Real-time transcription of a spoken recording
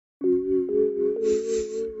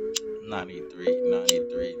93,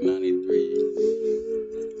 93,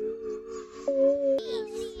 93.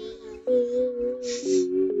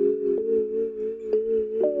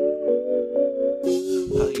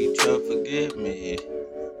 How you try to forget me?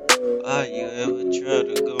 Why you ever try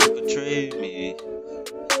to go and betray me?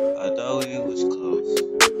 I thought we was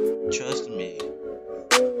close, trust me.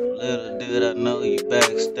 Little did I know you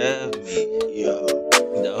backstabbed me. Yo,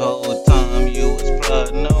 The whole time you was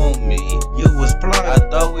plotting on me. you was I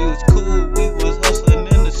plotting thought we was cool, we was hustling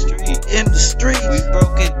in the street. in the streets. We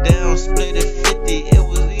broke it down, split it 50, it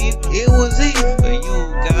was even. It was even. But you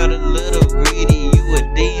got a little greedy, you a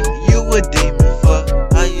demon. You a demon.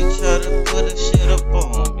 Fuck, how you try to put a shit up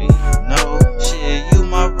on me? No. Shit, you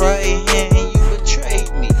my right hand, you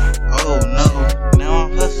betrayed me. Oh no. Now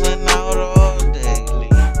I'm hustling out all daily.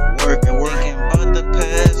 Working. Thinking about the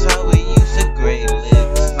past, how we used to grade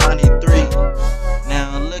licks. 93.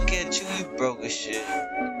 Now look at you, you broke as shit.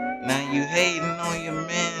 Now you hating on your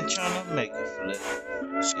man, tryna make a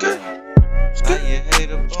flip. Skirt. How you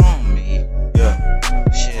hate a bone?